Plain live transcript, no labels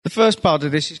The first part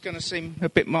of this is going to seem a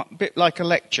bit like a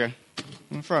lecture.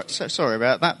 I'm so sorry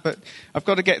about that, but I've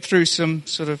got to get through some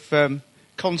sort of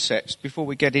concepts before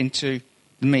we get into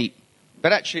the meat.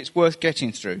 But actually, it's worth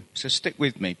getting through, so stick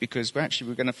with me, because we're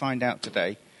going to find out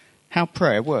today how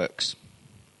prayer works.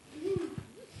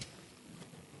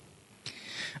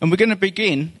 And we're going to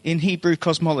begin in Hebrew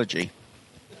cosmology.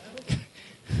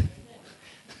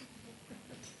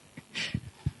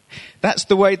 That's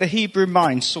the way the Hebrew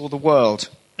mind saw the world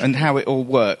and how it all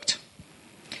worked.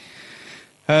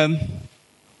 And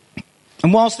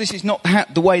whilst this is not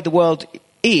the way the world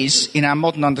is in our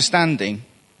modern understanding,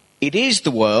 it is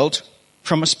the world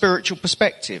from a spiritual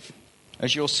perspective,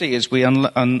 as you'll see as we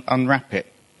unwrap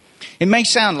it. It may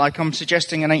sound like I'm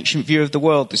suggesting an ancient view of the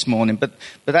world this morning, but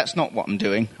that's not what I'm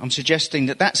doing. I'm suggesting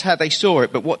that that's how they saw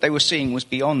it, but what they were seeing was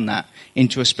beyond that,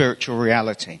 into a spiritual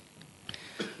reality,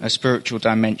 a spiritual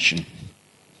dimension.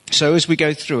 So as we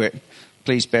go through it,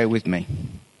 please bear with me.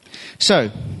 So,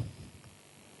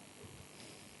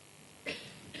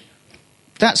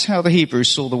 that's how the Hebrews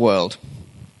saw the world.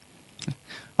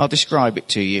 I'll describe it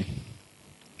to you.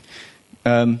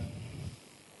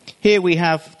 Here we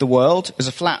have the world as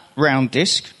a flat, round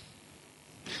disc.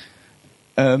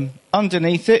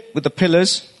 Underneath it were the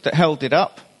pillars that held it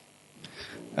up.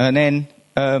 And then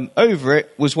over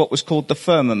it was what was called the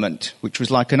firmament, which was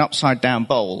like an upside-down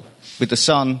bowl with the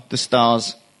sun, the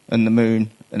stars, and the moon,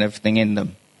 and everything in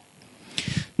them.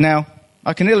 Now,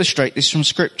 I can illustrate this from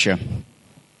Scripture.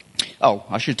 Oh,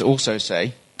 I should also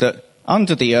say that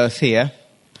under the earth here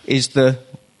is the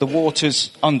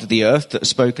waters under the earth that are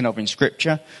spoken of in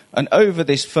Scripture, and over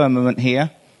this firmament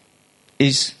here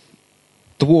is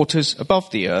the waters above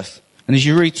the earth. And as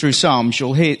you read through Psalms,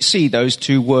 you'll see those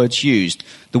two words used,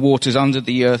 the waters under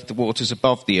the earth, the waters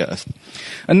above the earth.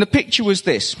 And the picture was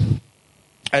this,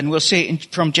 and we'll see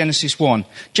it from Genesis 1.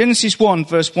 Genesis 1,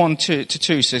 verse 1 to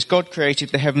 2 says, God created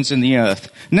the heavens and the earth.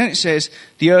 And then it says,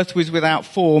 the earth was without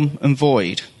form and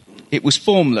void. It was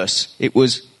formless. It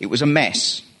was a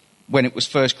mess when it was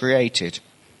first created.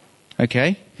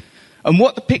 Okay? And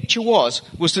what the picture was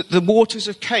that the waters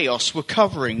of chaos were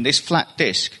covering this flat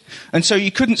disc. And so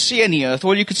you couldn't see any earth.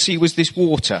 All you could see was this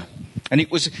water. And it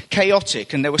was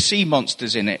chaotic, and there were sea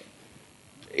monsters in it.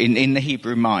 In the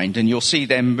Hebrew mind, and you'll see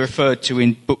them referred to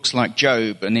in books like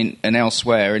Job and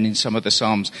elsewhere, and in some of the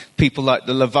Psalms, people like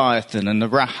the Leviathan and the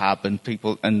Rahab and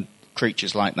people and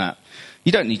creatures like that.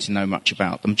 You don't need to know much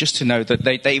about them, just to know that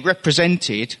they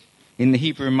represented in the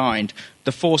Hebrew mind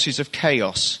the forces of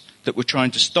chaos that were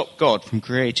trying to stop God from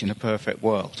creating a perfect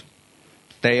world.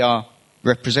 They are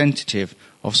representative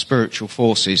of spiritual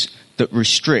forces that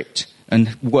restrict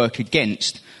and work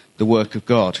against the work of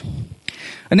God.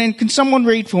 And then can someone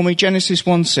read for me Genesis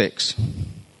 1:6?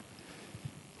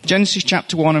 Genesis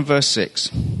chapter 1 and verse 6.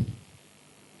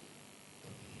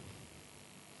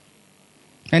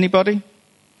 Anybody?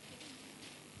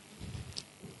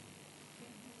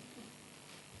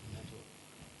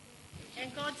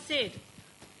 And God said,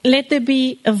 let there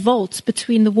be a vault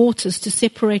between the waters to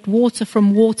separate water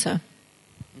from water.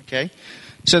 Okay.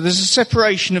 So there's a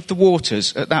separation of the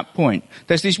waters at that point.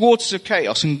 There's these waters of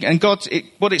chaos, and God,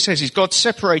 what it says is God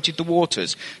separated the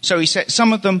waters. So he set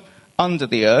some of them under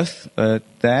the earth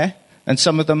there, and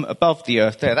some of them above the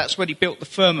earth there. That's when he built the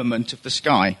firmament of the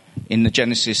sky in the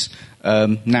Genesis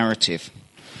narrative.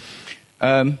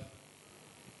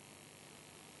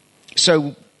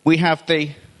 So we have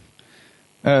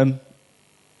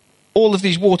all of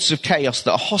these waters of chaos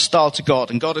that are hostile to God,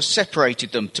 and God has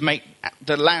separated them to make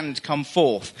the land come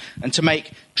forth and to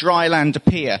make dry land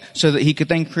appear so that he could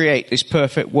then create this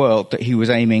perfect world that he was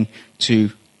aiming to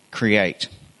create.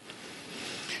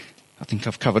 I think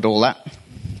I've covered all that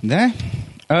there.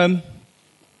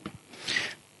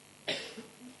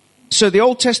 So the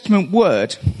Old Testament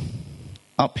word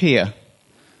up here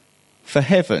for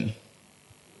heaven,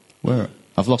 where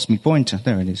I've lost my pointer,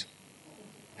 there it is.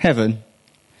 Heaven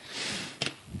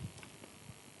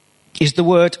is the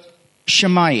word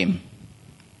Shemayim.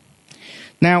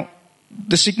 Now,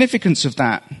 the significance of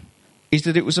that is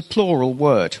that it was a plural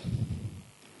word.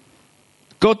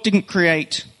 God didn't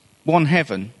create one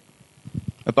heaven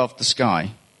above the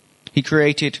sky. He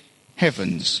created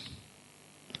heavens.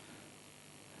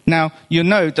 Now, you'll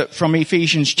know that from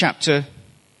Ephesians chapter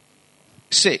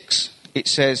 6, it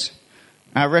says,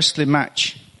 our wrestling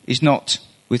match is not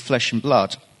with flesh and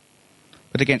blood,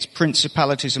 but against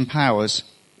principalities and powers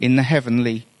in the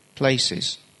heavenly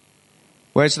places.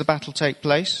 Where does the battle take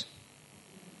place?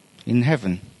 In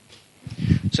heaven.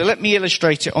 So let me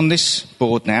illustrate it on this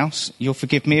board now. You'll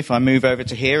forgive me if I move over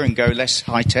to here and go less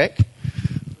high-tech.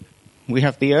 We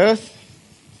have the earth.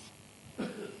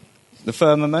 the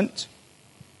firmament.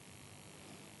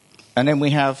 And then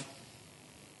we have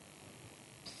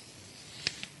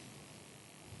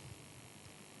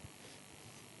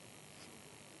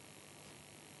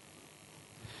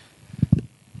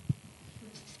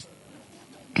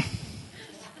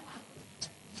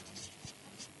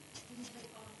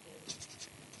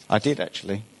I did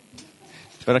actually.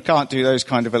 But I can't do those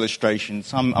kind of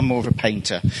illustrations. I'm more of a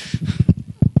painter.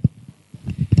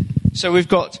 So we've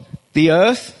got the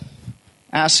earth,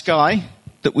 our sky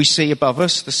that we see above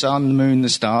us, the sun, the moon, the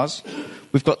stars.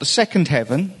 We've got the second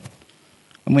heaven,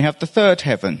 and we have the third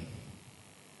heaven.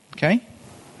 Okay?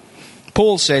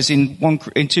 Paul says in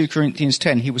 2 Corinthians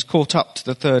 10, he was caught up to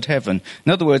the third heaven.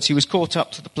 In other words, he was caught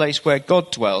up to the place where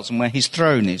God dwells and where his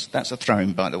throne is. That's a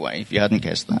throne, by the way, if you hadn't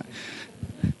guessed that.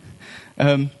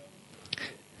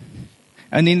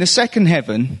 And in the second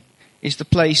heaven is the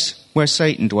place where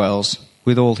Satan dwells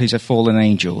with all his fallen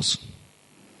angels.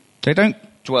 They don't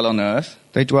dwell on earth,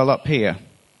 they dwell up here.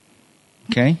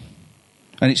 Okay?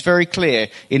 And it's very clear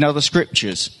in other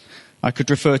scriptures. I could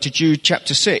refer to Jude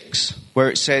chapter 6, where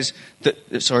it says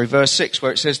verse 6,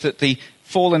 where it says that the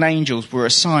fallen angels were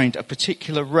assigned a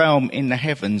particular realm in the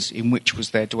heavens in which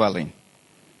was their dwelling.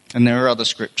 And there are other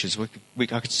scriptures.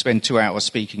 I could spend 2 hours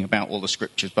speaking about all the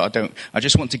scriptures, but I don't. I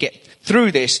just want to get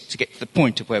through this to get to the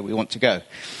point of where we want to go.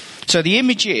 So the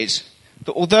image is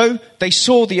that although they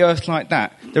saw the earth like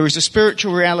that, there is a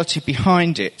spiritual reality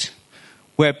behind it,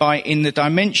 whereby in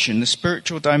the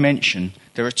spiritual dimension,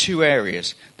 there are 2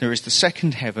 areas. There is the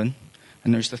second heaven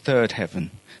and there is the third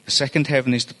heaven. The second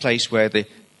heaven is the place where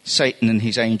Satan and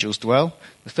his angels dwell.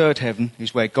 The third heaven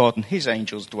is where God and his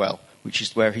angels dwell, which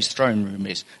is where his throne room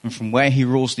is, and from where he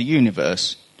rules the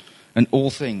universe and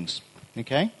all things.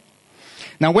 Okay?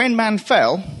 Now, when man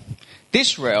fell,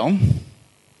 this realm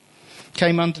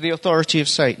came under the authority of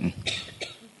Satan.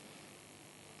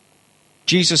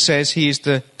 Jesus says he is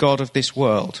the God of this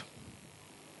world.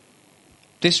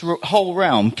 This whole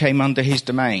realm came under his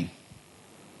domain.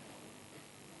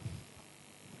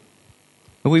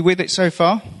 Are we with it so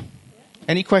far?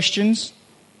 Any questions?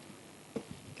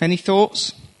 Any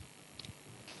thoughts?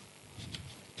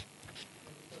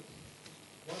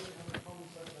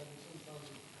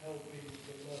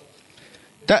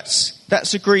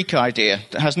 That's a Greek idea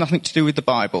that has nothing to do with the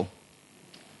Bible.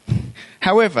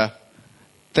 However,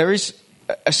 there is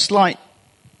a slight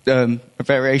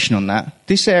variation on that.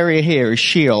 This area here is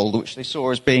Sheol, which they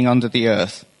saw as being under the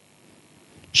earth.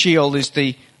 Sheol is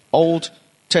the Old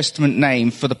Testament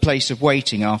name for the place of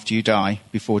waiting after you die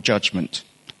before judgment.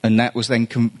 And that was then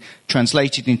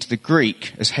translated into the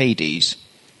Greek as Hades.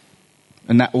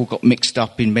 And that all got mixed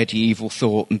up in medieval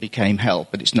thought and became hell.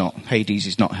 But it's not. Hades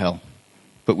is not hell.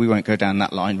 But we won't go down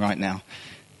that line right now.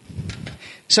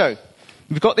 So,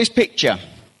 we've got this picture.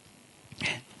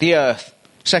 The earth,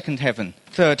 second heaven,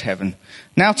 third heaven.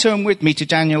 Now turn with me to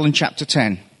Daniel in chapter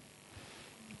 10.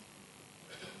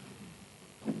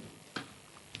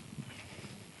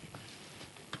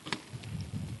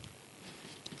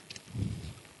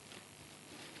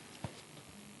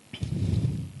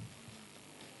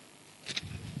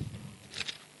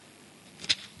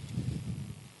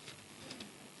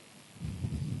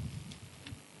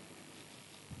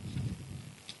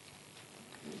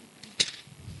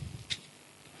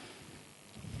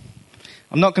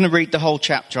 I'm not going to read the whole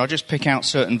chapter. I'll just pick out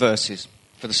certain verses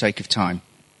for the sake of time.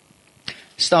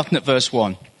 Starting at verse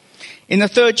 1. In the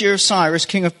 3rd year of Cyrus,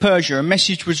 king of Persia, a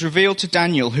message was revealed to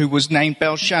Daniel, who was named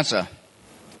Belshazzar.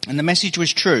 And the message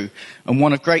was true and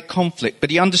one of great conflict,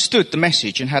 but he understood the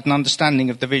message and had an understanding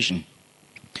of the vision.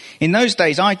 In those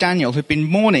days, I, Daniel, had been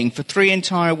mourning for 3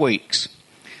 entire weeks.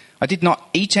 I did not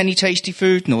eat any tasty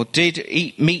food, nor did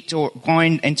eat meat or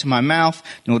wine enter my mouth,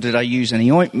 nor did I use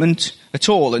any ointment at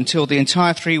all until the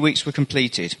entire 3 weeks were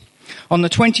completed. On the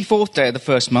 24th day of the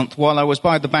first month, while I was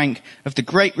by the bank of the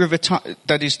great river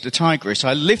that is the Tigris,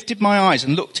 I lifted my eyes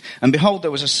and looked, and behold, there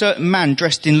was a certain man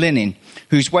dressed in linen,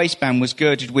 whose waistband was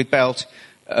girded with belt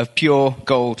of pure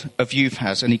gold of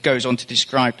Uphaz. And he goes on to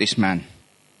describe this man.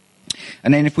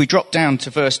 And then if we drop down to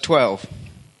verse 12,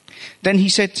 then he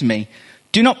said to me,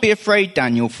 do not be afraid,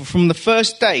 Daniel, for from the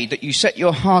first day that you set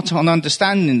your heart on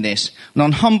understanding this and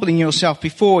on humbling yourself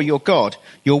before your God,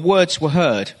 your words were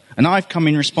heard, and I've come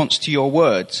in response to your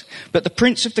words. But the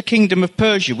prince of the kingdom of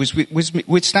Persia was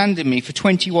withstanding me for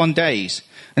 21 days.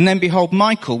 And then behold,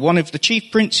 Michael, one of the chief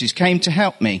princes, came to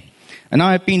help me. And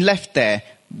I have been left there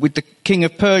with the king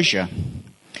of Persia.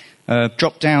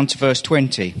 Drop down to verse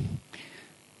 20.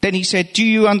 Then he said, do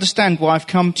you understand why I've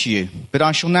come to you? But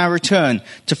I shall now return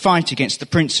to fight against the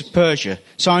prince of Persia.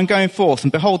 So I'm going forth,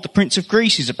 and behold, the prince of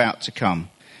Greece is about to come.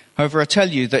 However, I tell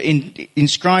you that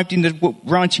inscribed in the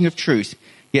writing of truth,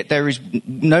 yet there is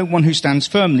no one who stands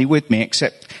firmly with me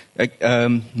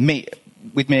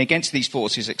against these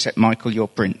forces except Michael, your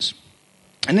prince.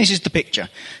 And this is the picture.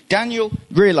 Daniel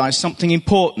realized something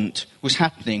important was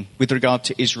happening with regard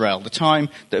to Israel. The time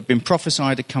that had been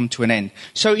prophesied had come to an end.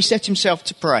 So he set himself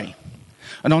to pray.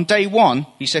 And on day 1,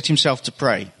 he set himself to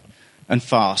pray and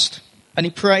fast. And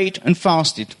he prayed and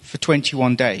fasted for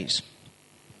 21 days.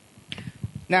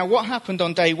 Now, what happened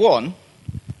on day 1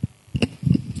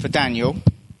 for Daniel?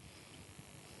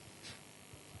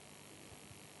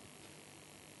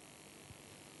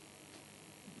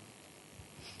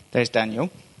 There's Daniel.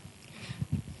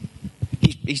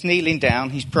 He's kneeling down,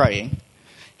 he's praying.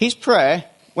 His prayer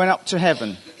went up to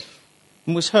heaven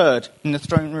and was heard in the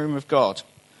throne room of God.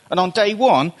 And on day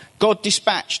 1, God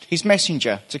dispatched his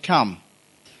messenger to come.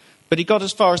 But he got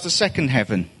as far as the second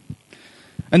heaven.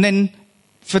 And then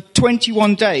for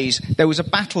 21 days, there was a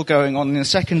battle going on in the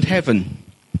second heaven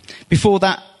before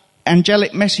that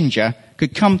angelic messenger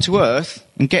could come to earth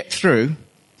and get through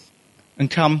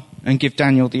and come and give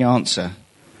Daniel the answer.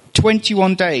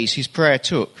 21 days his prayer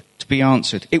took to be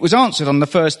answered. It was answered on the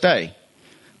first day,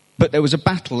 but there was a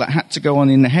battle that had to go on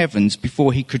in the heavens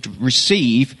before he could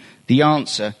receive the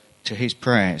answer to his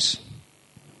prayers.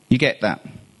 You get that?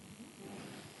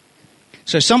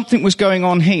 So something was going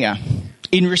on here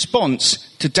in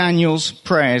response to Daniel's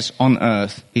prayers on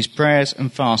earth, his prayers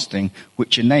and fasting,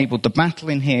 which enabled the battle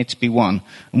in here to be won.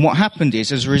 And what happened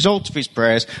is, as a result of his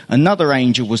prayers, another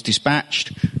angel was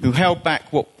dispatched who held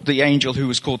back the angel who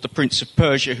was called the Prince of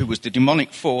Persia, who was the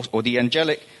demonic force, or the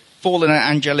fallen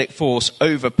angelic force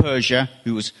over Persia,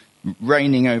 who was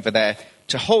reigning over there,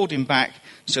 to hold him back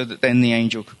so that then the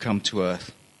angel could come to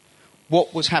earth.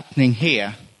 What was happening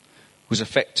here was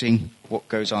affecting what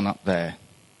goes on up there.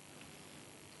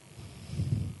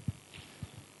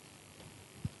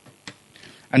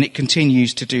 And it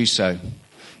continues to do so.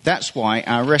 That's why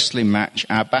our wrestling match,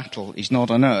 our battle, is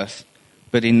not on earth,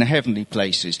 but in the heavenly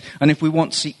places. And if we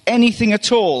want to see anything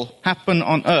at all happen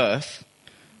on earth,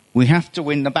 we have to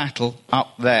win the battle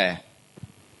up there.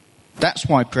 That's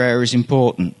why prayer is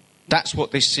important. That's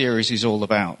what this series is all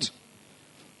about.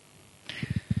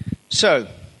 So,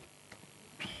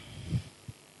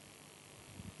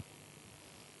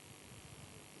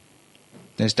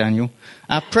 there's Daniel.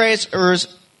 Our prayers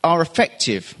are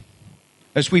effective.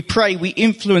 As we pray, we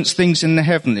influence things in the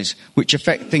heavenlies, which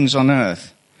affect things on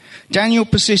earth. Daniel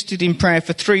persisted in prayer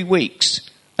for 3 weeks,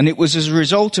 and it was as a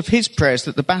result of his prayers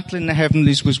that the battle in the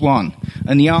heavenlies was won,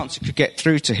 and the answer could get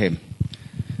through to him.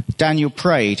 Daniel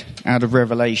prayed out of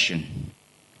revelation.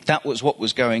 That was what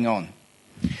was going on.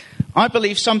 I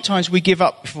believe sometimes we give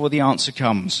up before the answer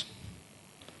comes.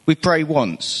 We pray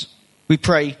once. We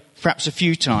pray perhaps a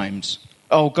few times.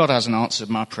 Oh, God hasn't answered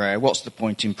my prayer. What's the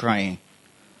point in praying?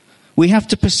 We have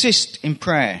to persist in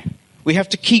prayer. We have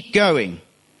to keep going.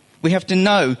 We have to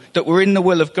know that we're in the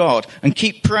will of God and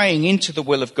keep praying into the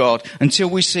will of God until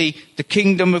we see the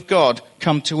kingdom of God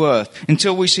come to earth,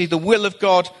 until we see the will of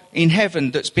God in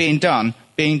heaven that's being done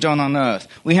on earth.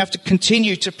 We have to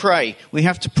continue to pray. We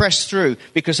have to press through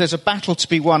because there's a battle to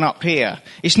be won up here.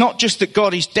 It's not just that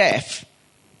God is deaf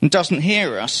and doesn't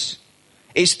hear us.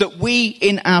 It's that we,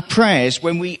 in our prayers,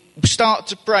 when we start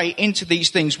to pray into these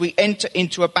things, we enter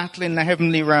into a battle in the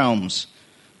heavenly realms.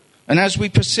 And as we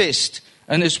persist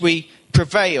and as we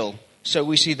prevail, so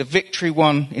we see the victory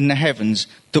won in the heavens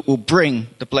that will bring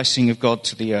the blessing of God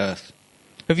to the earth.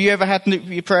 Have you ever had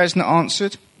your prayers not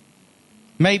answered?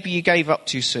 Maybe you gave up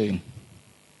too soon.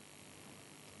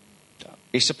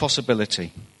 It's a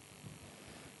possibility.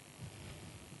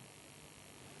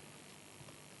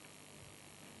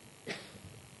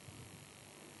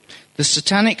 The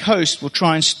satanic host will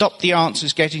try and stop the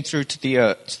answers getting through to the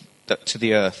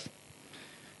earth.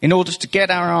 In order to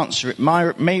get our answer, it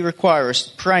may require us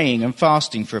praying and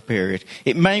fasting for a period.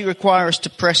 It may require us to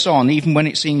press on, even when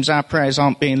it seems our prayers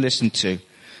aren't being listened to.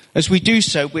 As we do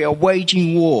so, we are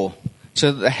waging war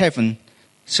so that heaven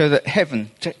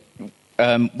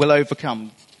will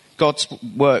overcome. God's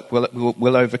work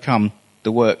will overcome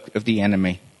the work of the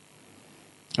enemy.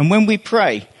 And when we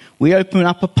pray, we open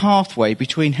up a pathway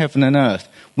between heaven and earth.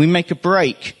 We make a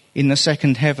break in the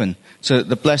second heaven so that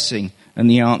the blessing and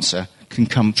the answer can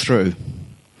come through.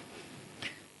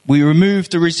 We remove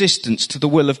the resistance to the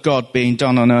will of God being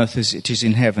done on earth as it is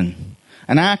in heaven.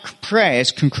 And our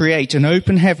prayers can create an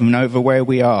open heaven over where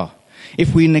we are.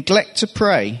 If we neglect to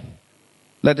pray,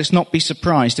 let us not be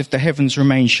surprised if the heavens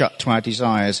remain shut to our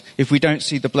desires, if we don't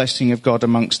see the blessing of God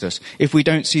amongst us, if we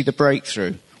don't see the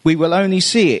breakthrough. We will only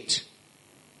see it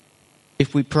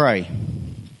if we pray.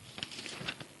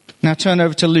 Now turn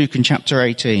over to Luke in chapter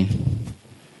 18.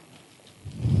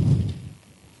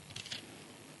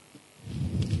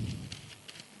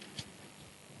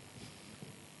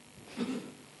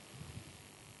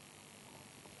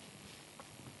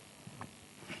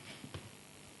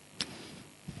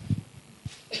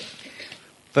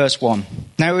 Verse 1.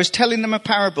 Now he was telling them a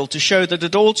parable to show that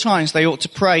at all times they ought to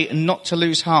pray and not to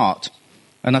lose heart.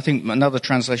 And I think another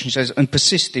translation says, and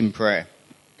persist in prayer.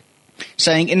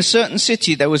 Saying, in a certain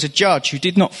city there was a judge who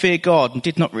did not fear God and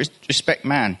did not respect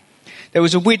man. There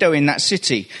was a widow in that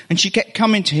city, and she kept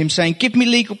coming to him saying, give me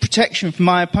legal protection from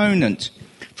my opponent.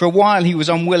 For a while he was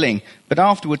unwilling, but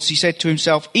afterwards he said to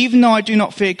himself, even though I do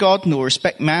not fear God nor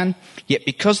respect man, yet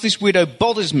because this widow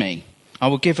bothers me, I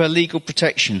will give her legal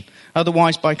protection.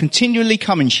 Otherwise, by continually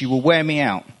coming, she will wear me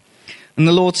out. And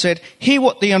the Lord said, hear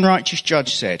what the unrighteous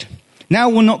judge said. Now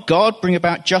will not God bring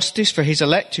about justice for his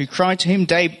elect who cry to him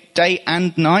day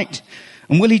and night?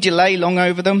 And will he delay long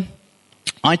over them?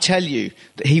 I tell you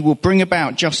that he will bring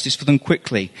about justice for them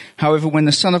quickly. However, when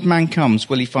the Son of Man comes,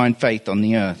 will he find faith on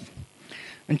the earth?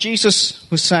 And Jesus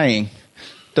was saying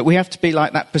that we have to be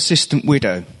like that persistent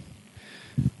widow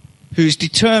who's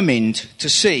determined to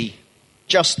see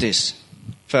justice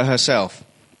for herself.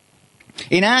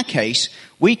 In our case,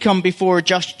 we come before a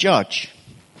just judge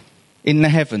in the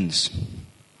heavens.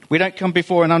 We don't come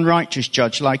before an unrighteous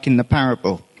judge like in the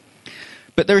parable.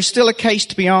 But there is still a case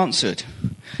to be answered.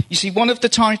 You see, one of the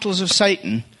titles of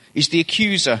Satan is the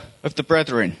accuser of the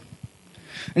brethren.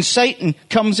 And Satan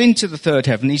comes into the third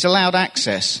heaven. He's allowed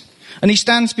access. And he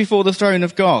stands before the throne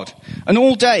of God. And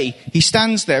all day he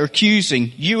stands there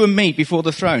accusing you and me before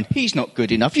the throne. He's not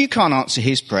good enough. You can't answer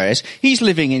his prayers. He's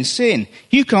living in sin.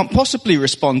 You can't possibly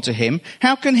respond to him.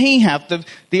 How can he have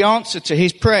the answer to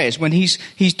his prayers when he's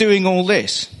doing all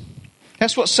this?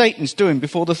 That's what Satan's doing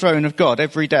before the throne of God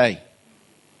every day.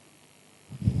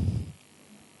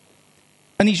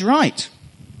 And he's right.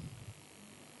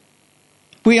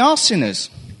 We are sinners.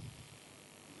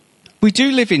 We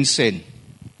do live in sin.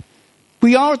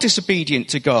 We are disobedient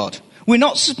to God. We're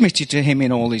not submitted to him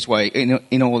in all his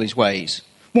ways.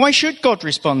 Why should God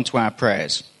respond to our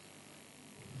prayers?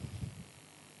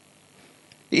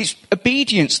 It's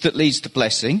obedience that leads to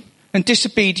blessing, and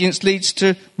disobedience leads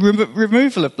to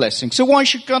removal of blessing. So why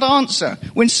should God answer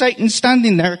when Satan's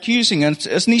standing there accusing us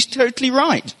and he's totally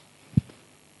right?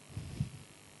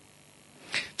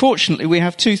 Fortunately, we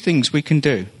have two things we can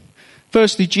do.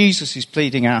 Firstly, Jesus is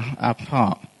pleading our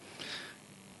part.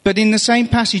 But in the same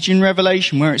passage in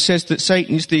Revelation where it says that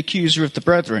Satan is the accuser of the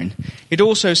brethren, it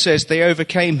also says they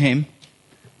overcame him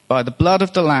by the blood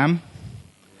of the Lamb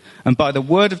and by the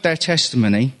word of their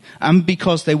testimony, and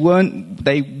because they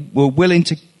were willing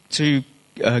to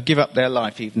give up their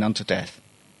life even unto death.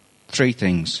 Three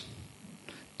things.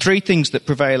 Three things that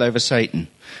prevail over Satan.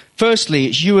 Firstly,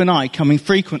 it's you and I coming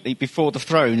frequently before the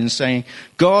throne and saying,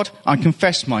 God, I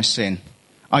confess my sin.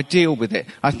 I deal with it.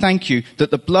 I thank you that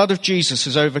the blood of Jesus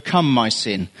has overcome my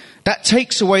sin. That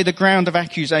takes away the ground of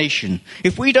accusation.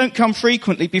 If we don't come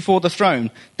frequently before the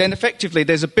throne, then effectively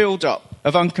there's a build-up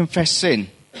of unconfessed sin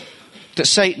that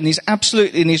Satan is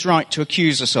absolutely in his right to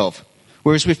accuse us of.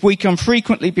 Whereas if we come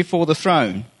frequently before the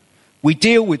throne, we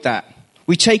deal with that.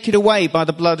 We take it away by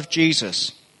the blood of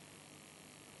Jesus.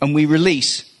 And we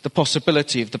release the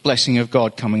possibility of the blessing of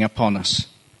God coming upon us.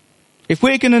 If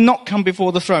we're going to not come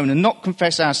before the throne and not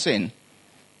confess our sin,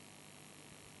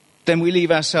 then we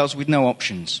leave ourselves with no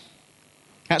options.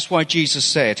 That's why Jesus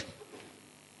said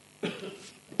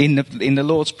in the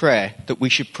Lord's Prayer that we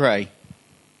should pray,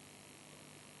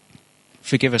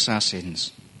 forgive us our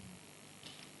sins,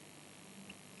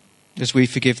 as we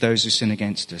forgive those who sin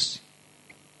against us.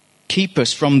 Keep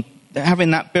us from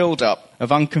having that build-up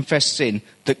of unconfessed sin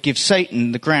that gives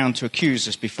Satan the ground to accuse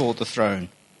us before the throne.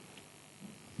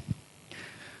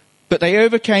 But they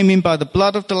overcame him by the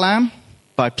blood of the Lamb,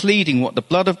 by pleading what the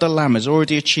blood of the Lamb has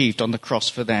already achieved on the cross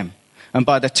for them, and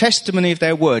by the testimony of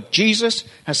their word. Jesus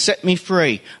has set me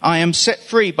free. I am set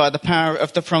free by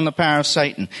from the power of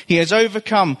Satan. He has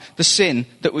overcome the sin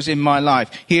that was in my life.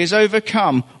 He has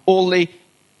overcome all the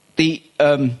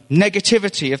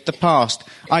negativity of the past.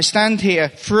 I stand here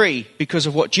free because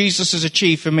of what Jesus has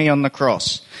achieved for me on the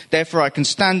cross. Therefore I can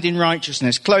stand in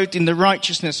righteousness, clothed in the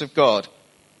righteousness of God.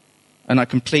 And I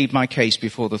can plead my case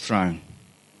before the throne.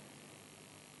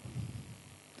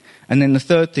 And then the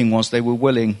third thing was they were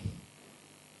willing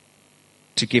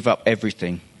to give up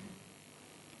everything.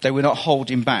 They were not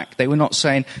holding back. They were not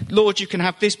saying, Lord, you can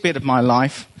have this bit of my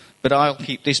life, but I'll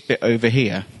keep this bit over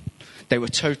here. They were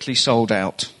totally sold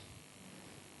out.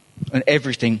 And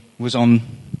everything was on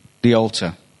the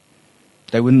altar.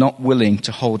 They were not willing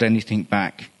to hold anything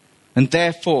back. and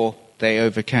therefore they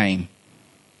overcame.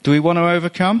 Do we want to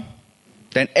overcome?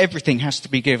 Then everything has to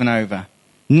be given over.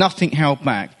 Nothing held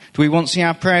back. Do we want to see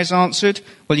our prayers answered?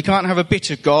 Well, you can't have a bit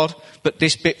of God, but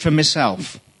this bit for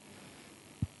myself.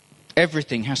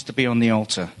 Everything has to be on the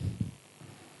altar.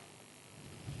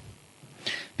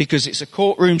 Because it's a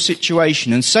courtroom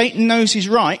situation, and Satan knows his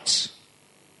rights,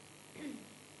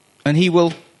 and he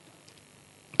will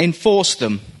enforce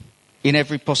them in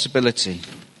every possibility.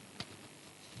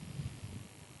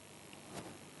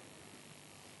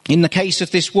 In the case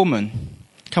of this woman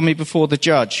coming before the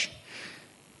judge,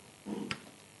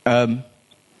 her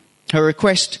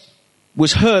request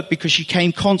was heard because she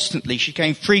came constantly, she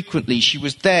came frequently, she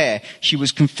was there, she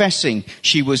was confessing,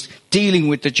 she was dealing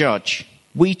with the judge.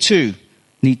 We too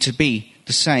need to be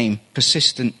the same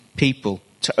persistent people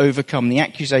to overcome the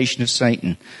accusation of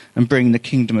Satan and bring the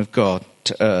kingdom of God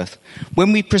to earth.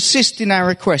 When we persist in our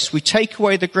requests, we take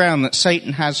away the ground that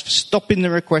Satan has for stopping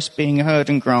the request being heard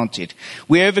and granted.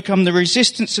 We overcome the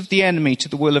resistance of the enemy to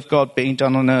the will of God being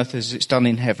done on earth as it's done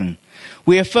in heaven.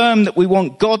 We affirm that we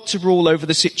want God to rule over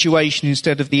the situation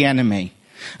instead of the enemy.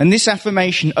 And this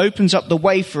affirmation opens up the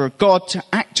way for God to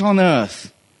act on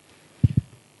earth.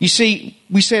 You see,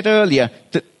 we said earlier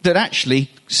that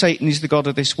actually Satan is the god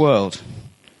of this world.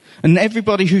 And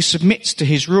everybody who submits to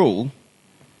his rule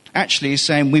actually is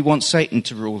saying we want Satan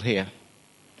to rule here.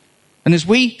 And as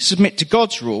we submit to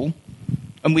God's rule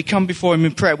and we come before him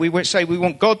in prayer, we say we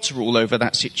want God to rule over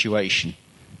that situation.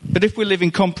 But if we're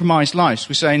living compromised lives,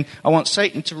 we're saying I want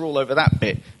Satan to rule over that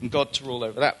bit and God to rule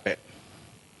over that bit.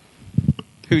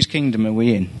 Whose kingdom are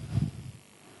we in?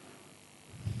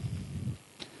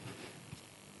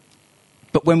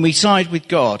 But when we side with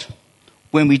God,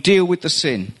 when we deal with the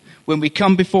sin, when we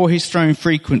come before his throne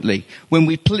frequently, when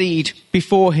we plead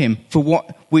before him for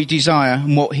what we desire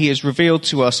and what he has revealed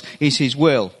to us is his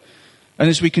will, and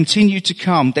as we continue to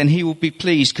come, then he will be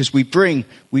pleased because we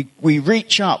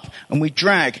reach up and we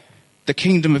drag the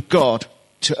kingdom of God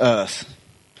to earth.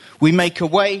 We make a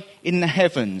way in the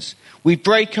heavens. We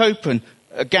break open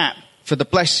a gap for the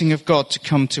blessing of God to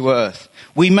come to earth.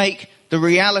 We make the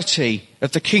reality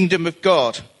of the kingdom of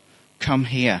God come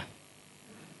here.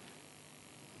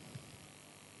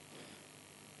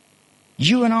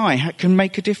 You and I can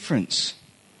make a difference.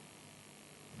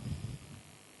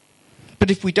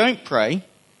 But if we don't pray,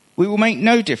 we will make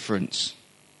no difference.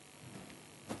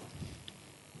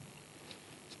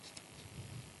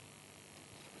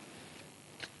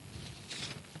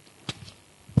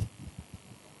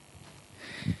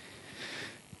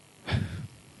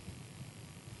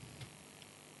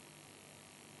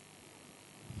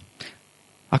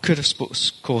 I could have,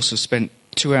 of course, have spent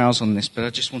 2 hours on this, but I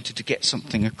just wanted to get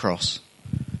something across.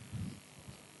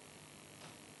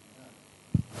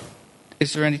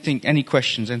 Is there any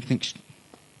questions, anything?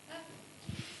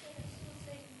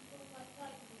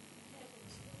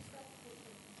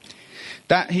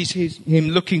 That is him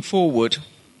looking forward,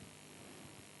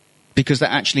 because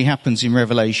that actually happens in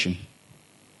Revelation.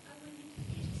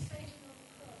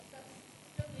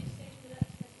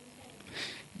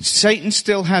 Satan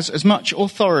still has as much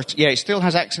authority. Yeah, he still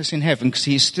has access in heaven because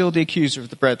he is still the accuser of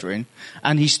the brethren.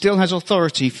 And he still has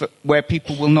authority for where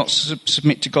people will not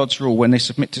submit to God's rule. When they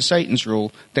submit to Satan's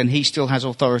rule, then he still has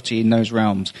authority in those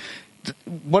realms.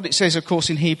 What it says, of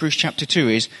course, in Hebrews chapter 2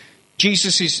 is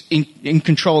Jesus is in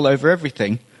control over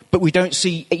everything, but we don't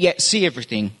yet see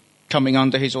everything coming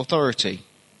under his authority.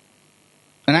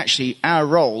 And actually, our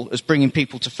role as bringing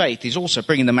people to faith is also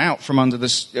bringing them out from under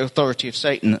the authority of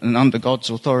Satan and under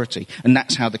God's authority. And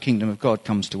that's how the kingdom of God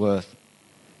comes to earth.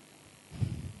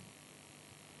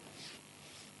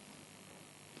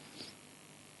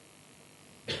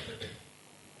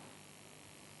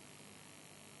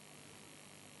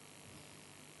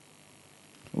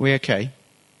 Are we okay?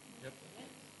 Yep.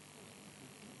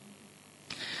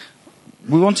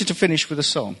 We wanted to finish with a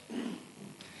song,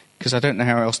 because I don't know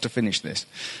how else to finish this.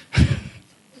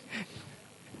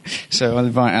 So I'll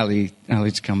invite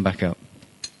Ali to come back up.